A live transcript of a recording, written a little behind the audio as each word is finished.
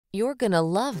You're gonna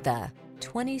love the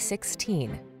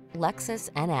 2016 Lexus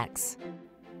NX.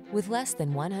 With less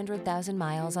than 100,000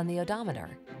 miles on the odometer,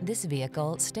 this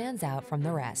vehicle stands out from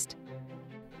the rest.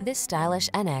 This stylish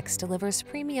NX delivers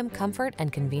premium comfort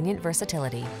and convenient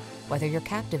versatility. Whether you're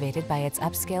captivated by its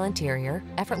upscale interior,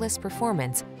 effortless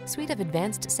performance, suite of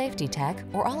advanced safety tech,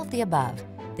 or all of the above,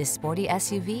 this sporty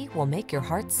SUV will make your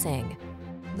heart sing.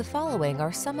 The following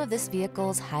are some of this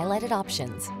vehicle's highlighted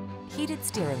options: heated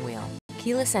steering wheel,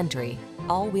 keyless entry,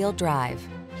 all-wheel drive,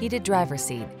 heated driver's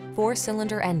seat,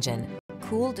 4-cylinder engine,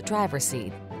 cooled driver's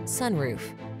seat, sunroof,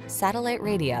 satellite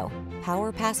radio,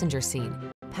 power passenger seat,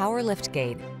 power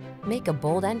liftgate. Make a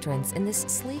bold entrance in this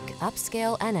sleek,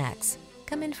 upscale NX.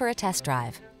 Come in for a test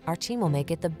drive. Our team will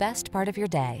make it the best part of your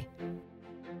day.